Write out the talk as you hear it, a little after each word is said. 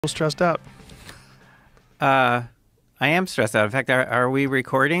Stressed out. I am stressed out. In fact, are we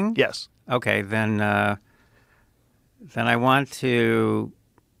recording? Yes. Okay, then I want to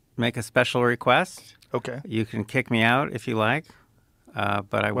make a special request. Okay. You can kick me out if you like,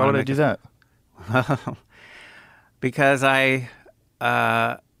 but I Why would I do that? Because I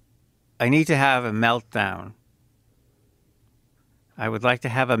need to have a meltdown. I would like to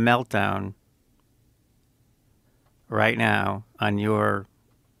have a meltdown right now on your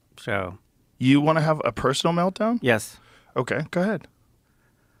show. You want to have a personal meltdown? Yes. Okay, go ahead.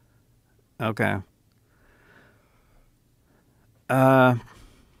 Okay. I've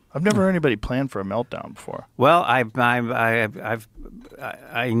never heard anybody plan for a meltdown before. Well, I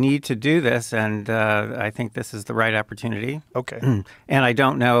need to do this, and I think this is the right opportunity. Okay. And I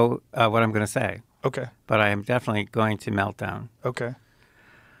don't know what I'm going to say, Okay. but I am definitely going to melt down. Okay.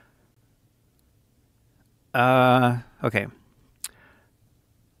 Okay.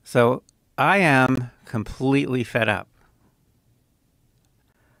 So I am completely fed up.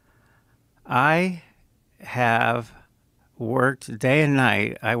 I have worked day and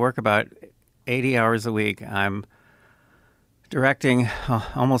night. I work about 80 hours a week. I'm directing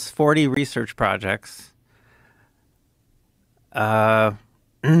almost 40 research projects. I've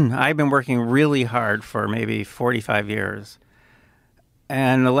been working really hard for maybe 45 years.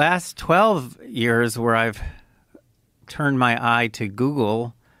 And the last 12 years where I've turned my eye to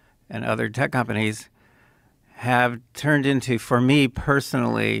Google and other tech companies have turned into, for me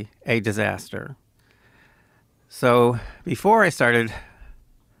personally, a disaster. So before I started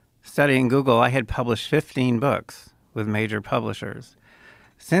studying Google, I had published 15 books with major publishers.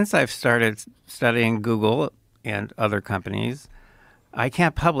 Since I've started studying Google and other companies, I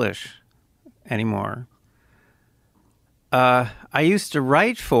can't publish anymore. I used to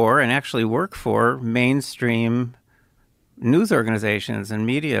write for and actually work for mainstream news organizations and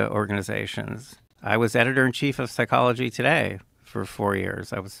media organizations. I was editor-in-chief of Psychology Today for 4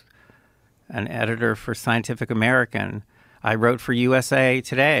 years. I was an editor for Scientific American. I wrote for USA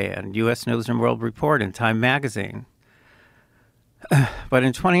Today and U.S. News and World Report and Time Magazine. But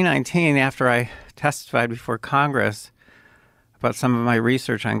in 2019, after I testified before Congress about some of my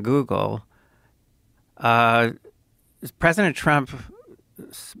research on Google, President Trump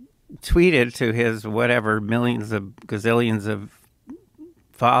tweeted to his whatever millions of gazillions of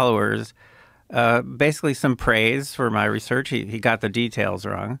followers basically some praise for my research. He got the details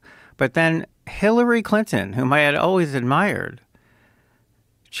wrong. But then Hillary Clinton, whom I had always admired,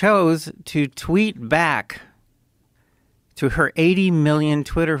 chose to tweet back to her 80 million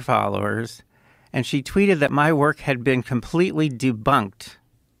Twitter followers, and she tweeted that my work had been completely debunked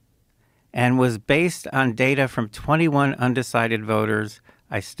and was based on data from 21 undecided voters.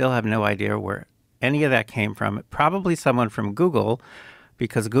 I still have no idea where any of that came from. Probably someone from Google,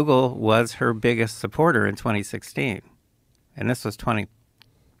 because Google was her biggest supporter in 2016. And this was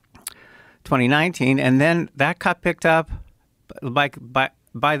 2019. And then that got picked up by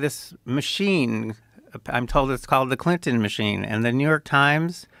this machine. I'm told it's called the Clinton machine. And the New York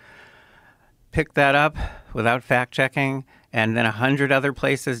Times picked that up without fact-checking. And then 100 other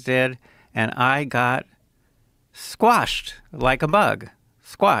places did. And I got squashed like a bug.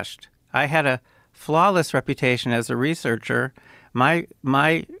 Squashed. I had a flawless reputation as a researcher. My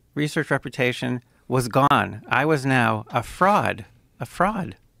research reputation was gone. I was now a fraud.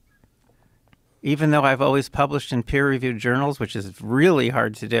 Even though I've always published in peer-reviewed journals, which is really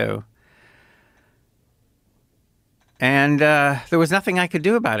hard to do. And there was nothing I could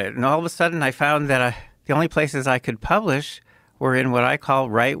do about it. And all of a sudden I found that the only places I could publish were in what I call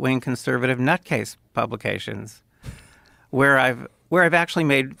right-wing conservative nutcase publications, where I've actually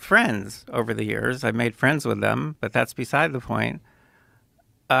made friends over the years. I've made friends with them, but that's beside the point.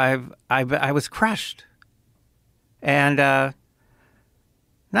 I was crushed. And not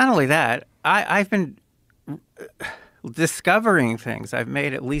only that, I've been discovering things. I've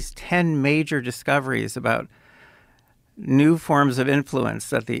made at least 10 major discoveries about new forms of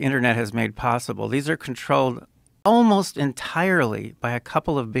influence that the internet has made possible. These are controlled almost entirely by a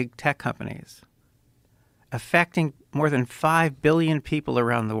couple of big tech companies, affecting more than 5 billion people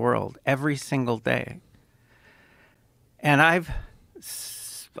around the world every single day. And I've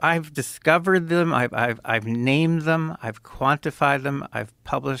discovered them, I've named them, I've quantified them, I've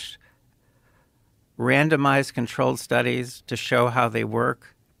published randomized controlled studies to show how they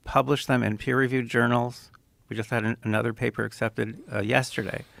work, published them in peer-reviewed journals. We just had another paper accepted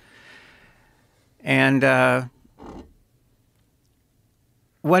yesterday. And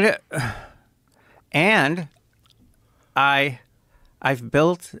I've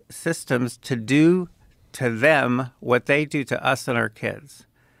built systems to do to them what they do to us and our kids.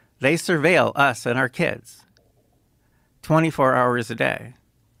 They surveil us and our kids 24 hours a day.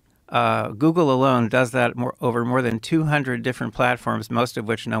 Google alone does that over more than 200 different platforms, most of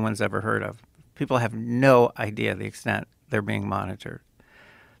which no one's ever heard of. People have no idea the extent they're being monitored.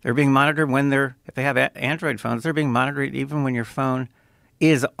 They're being monitored if they have Android phones, they're being monitored even when your phone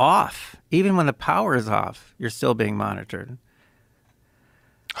is off. Even when the power is off, you're still being monitored.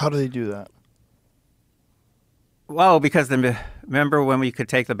 How do they do that? Well, because remember when we could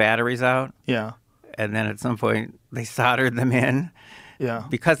take the batteries out? Yeah. And then at some point they soldered them in? Yeah.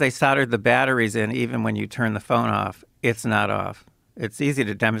 Because they soldered the batteries in, even when you turn the phone off, it's not off. It's easy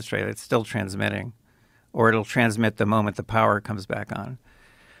to demonstrate. It's still transmitting. Or it'll transmit the moment the power comes back on.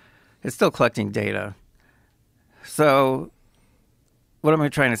 It's still collecting data. So what am I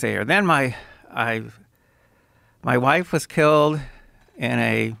trying to say here? Then my wife was killed in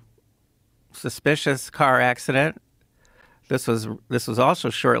a suspicious car accident. This was also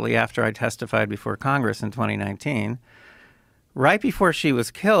shortly after I testified before Congress in 2019. Right before she was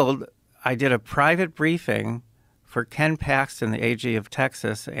killed, I did a private briefing for Ken Paxton, the AG of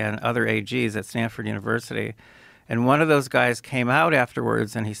Texas, and other AGs at Stanford University. And one of those guys came out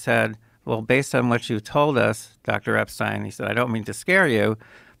afterwards and he said, well, based on what you told us, Dr. Epstein, he said, I don't mean to scare you,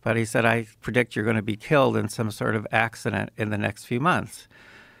 but he said, I predict you're going to be killed in some sort of accident in the next few months.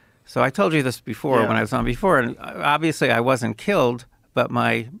 So I told you this before when I was on before, and obviously I wasn't killed, but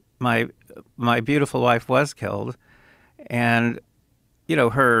my beautiful wife was killed. And,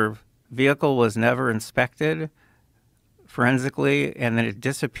 her vehicle was never inspected forensically, and then it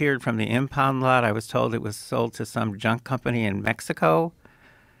disappeared from the impound lot. I was told it was sold to some junk company in Mexico.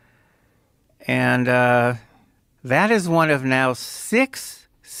 And that is one of now six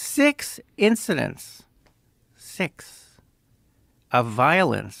incidents, of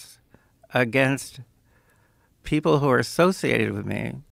violence against people who are associated with me